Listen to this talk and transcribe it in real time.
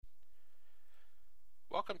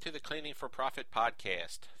welcome to the Cleaning for Profit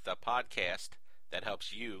podcast, the podcast that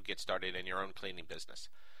helps you get started in your own cleaning business.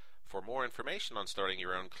 For more information on starting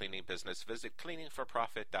your own cleaning business, visit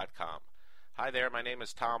cleaningforprofit.com. Hi there, my name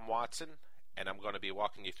is Tom Watson, and I'm going to be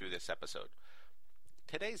walking you through this episode.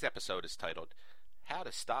 Today's episode is titled, How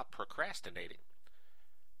to Stop Procrastinating.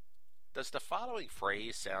 Does the following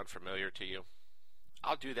phrase sound familiar to you?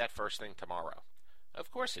 I'll do that first thing tomorrow. Of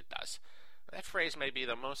course it does. That phrase may be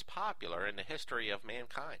the most popular in the history of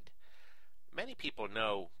mankind. Many people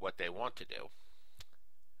know what they want to do.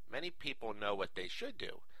 Many people know what they should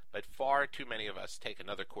do, but far too many of us take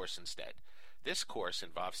another course instead. This course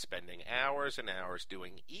involves spending hours and hours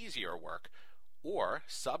doing easier work or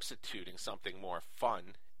substituting something more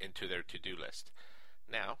fun into their to-do list.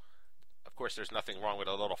 Now, of course, there's nothing wrong with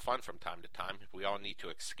a little fun from time to time. We all need to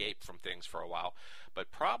escape from things for a while,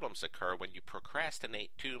 but problems occur when you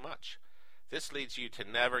procrastinate too much. This leads you to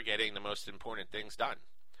never getting the most important things done.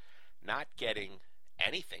 Not getting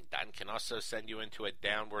anything done can also send you into a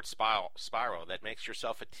downward spiral that makes your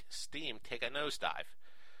self-esteem take a nosedive.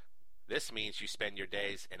 This means you spend your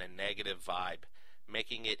days in a negative vibe,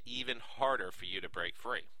 making it even harder for you to break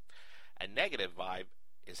free. A negative vibe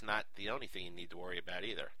is not the only thing you need to worry about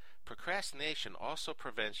either. Procrastination also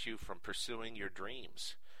prevents you from pursuing your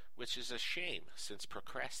dreams, which is a shame since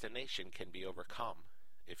procrastination can be overcome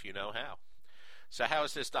if you know how. So how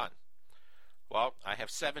is this done? Well, I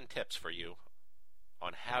have 7 tips for you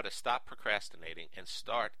on how to stop procrastinating and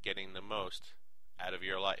start getting the most out of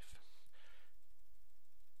your life.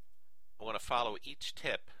 I want to follow each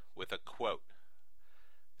tip with a quote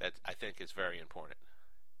that I think is very important.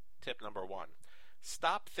 Tip number 1,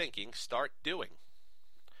 stop thinking, start doing.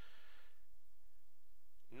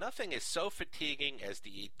 Nothing is so fatiguing as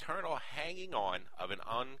the eternal hanging on of an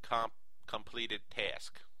uncompleted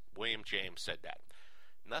task. William James said that.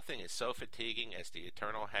 Nothing is so fatiguing as the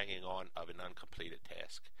eternal hanging on of an uncompleted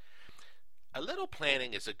task. A little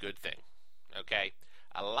planning is a good thing, okay?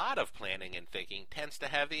 A lot of planning and thinking tends to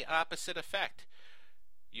have the opposite effect.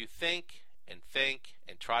 You think and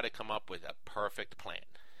try to come up with a perfect plan.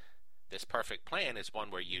 This perfect plan is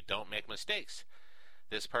one where you don't make mistakes.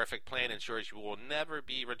 This perfect plan ensures you will never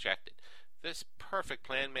be rejected. This perfect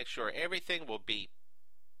plan makes sure everything will be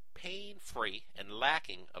pain-free and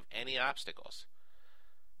lacking of any obstacles.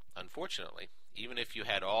 Unfortunately, even if you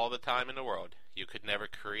had all the time in the world, you could never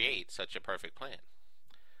create such a perfect plan.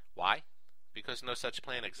 Why? Because no such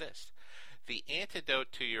plan exists. The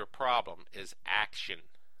antidote to your problem is action.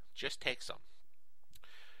 Just take some.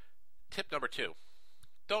 Tip number 2,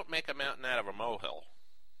 don't make a mountain out of a molehill.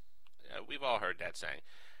 We've all heard that saying.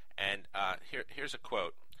 And here's a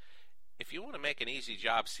quote. If you want to make an easy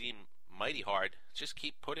job seem mighty hard, just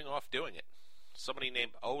keep putting off doing it. Somebody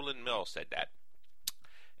named Olin Mill said that.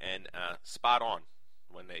 And spot on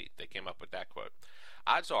when they came up with that quote.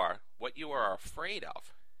 Odds are what you are afraid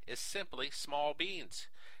of is simply small beans.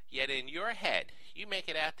 Yet in your head, you make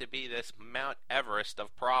it out to be this Mount Everest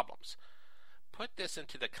of problems. Put this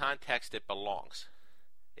into the context it belongs.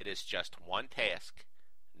 It is just one task,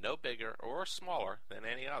 no bigger or smaller than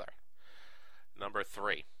any other. Number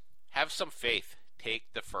 3, have some faith.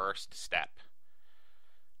 Take the first step.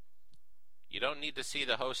 You don't need to see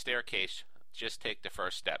the whole staircase. Just take the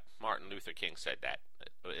first step. Martin Luther King said that.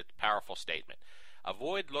 It's a powerful statement.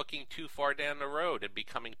 Avoid looking too far down the road and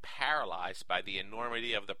becoming paralyzed by the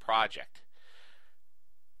enormity of the project.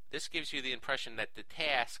 This gives you the impression that the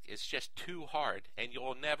task is just too hard and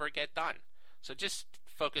you'll never get done. So just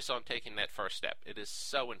focus on taking that first step. It is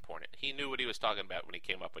so important. He knew what he was talking about when he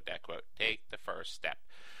came up with that quote. Take the first step.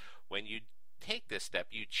 When you take this step,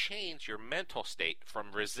 you change your mental state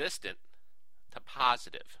from resistant to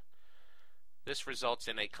positive. This results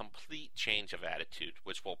in a complete change of attitude,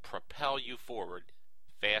 which will propel you forward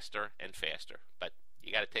faster and faster. But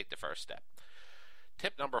you got to take the first step.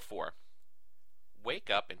 Tip number 4,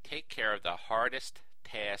 wake up and take care of the hardest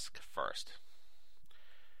task first.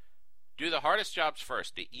 Do the hardest jobs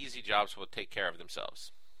first. The easy jobs will take care of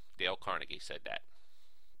themselves. Dale Carnegie said that.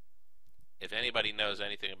 If anybody knows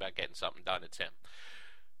anything about getting something done, it's him.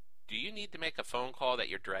 Do you need to make a phone call that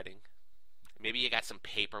you're dreading? Maybe you got some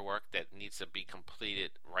paperwork that needs to be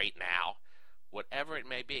completed right now. Whatever it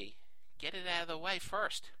may be, get it out of the way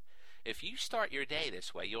first. If you start your day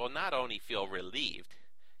this way, you will not only feel relieved,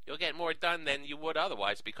 you'll get more done than you would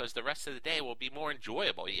otherwise because the rest of the day will be more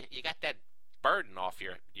enjoyable. You got that burden off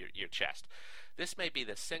your chest. This may be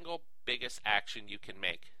the single biggest action you can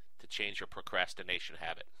make to change your procrastination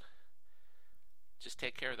habit. Just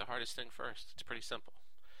take care of the hardest thing first. It's pretty simple.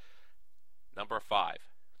 Number 5,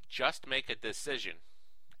 just make a decision.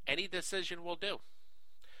 Any decision will do.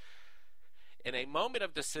 In a moment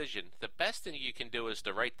of decision, the best thing you can do is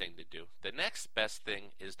the right thing to do. The next best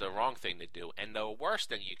thing is the wrong thing to do. And the worst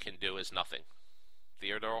thing you can do is nothing.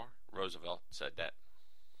 Theodore Roosevelt said that.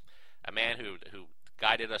 A man who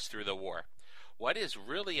guided us through the war. What is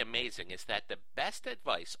really amazing is that the best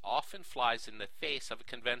advice often flies in the face of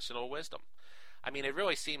conventional wisdom. I mean, it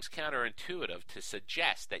really seems counterintuitive to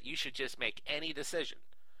suggest that you should just make any decision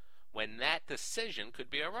when that decision could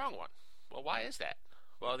be a wrong one. Well, why is that?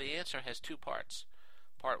 Well, the answer has two parts.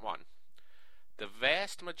 Part one, the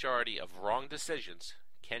vast majority of wrong decisions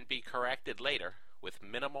can be corrected later with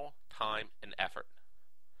minimal time and effort.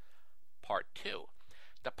 Part two,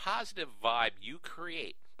 the positive vibe you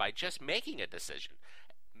create by just making a decision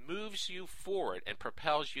moves you forward and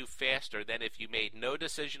propels you faster than if you made no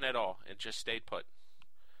decision at all and just stayed put.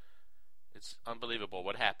 It's unbelievable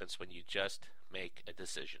what happens when you just make a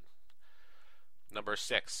decision. Number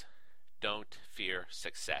 6, don't fear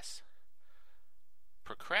success.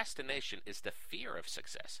 Procrastination is the fear of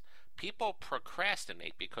success. People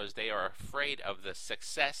procrastinate because they are afraid of the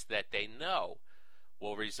success that they know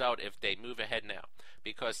will result if they move ahead now.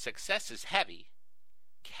 Because success is heavy,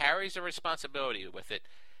 carries a responsibility with it,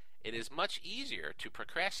 it is much easier to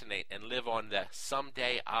procrastinate and live on the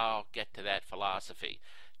someday I'll get to that philosophy.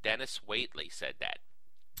 Dennis Waitley said that.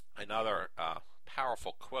 Another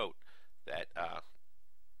powerful quote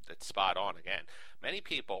that's spot on again. Many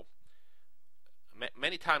people,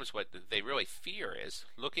 many times what they really fear is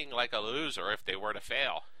looking like a loser if they were to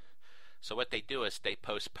fail. So what they do is they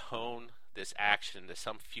postpone this action to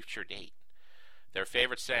some future date. Their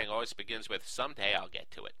favorite saying always begins with, someday I'll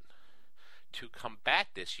get to it. To combat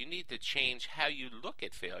this, you need to change how you look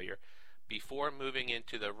at failure before moving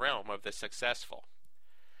into the realm of the successful.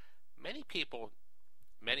 Many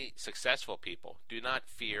successful people do not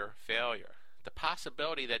fear failure. The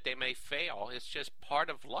possibility that they may fail is just part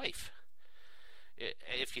of life.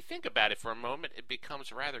 If you think about it for a moment, it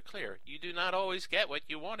becomes rather clear. You do not always get what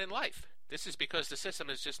you want in life. This is because the system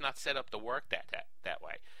is just not set up to work that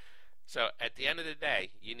way. So at the end of the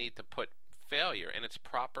day, you need to put failure in its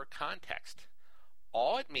proper context.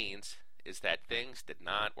 All it means is that things did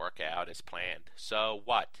not work out as planned. So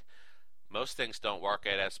what? Most things don't work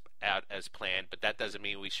out as planned, but that doesn't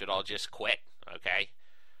mean we should all just quit, okay?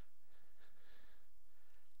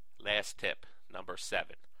 Last tip, number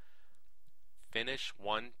 7. Finish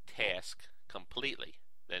one task completely,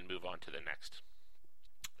 then move on to the next.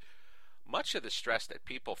 Much of the stress that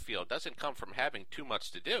people feel doesn't come from having too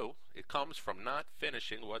much to do. It comes from not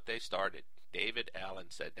finishing what they started. David Allen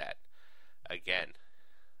said that. Again,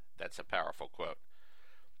 that's a powerful quote.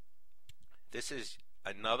 This is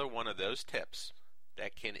another one of those tips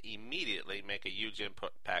that can immediately make a huge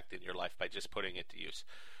impact in your life by just putting it to use.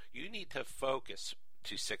 You need to focus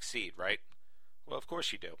to succeed, right? Well, of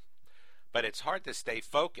course you do. But it's hard to stay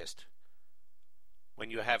focused when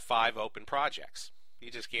you have 5 open projects. You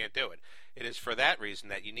just can't do it. It is for that reason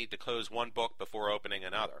that you need to close one book before opening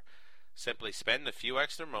another. Simply spend a few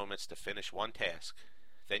extra moments to finish one task.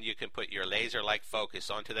 Then you can put your laser-like focus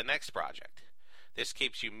onto the next project. This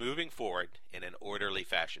keeps you moving forward in an orderly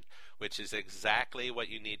fashion, which is exactly what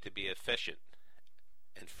you need to be efficient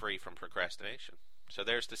and free from procrastination. So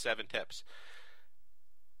there's the 7 tips.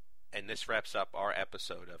 And this wraps up our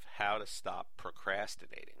episode of How to Stop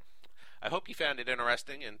Procrastinating. I hope you found it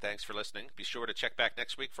interesting, and thanks for listening. Be sure to check back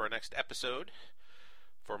next week for our next episode.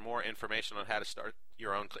 For more information on how to start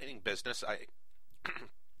your own cleaning business, I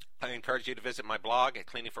encourage you to visit my blog at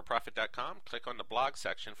cleaningforprofit.com. Click on the blog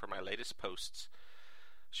section for my latest posts.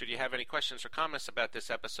 Should you have any questions or comments about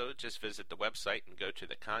this episode, just visit the website and go to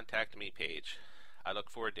the Contact Me page. I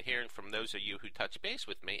look forward to hearing from those of you who touch base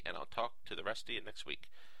with me, and I'll talk to the rest of you next week.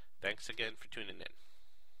 Thanks again for tuning in.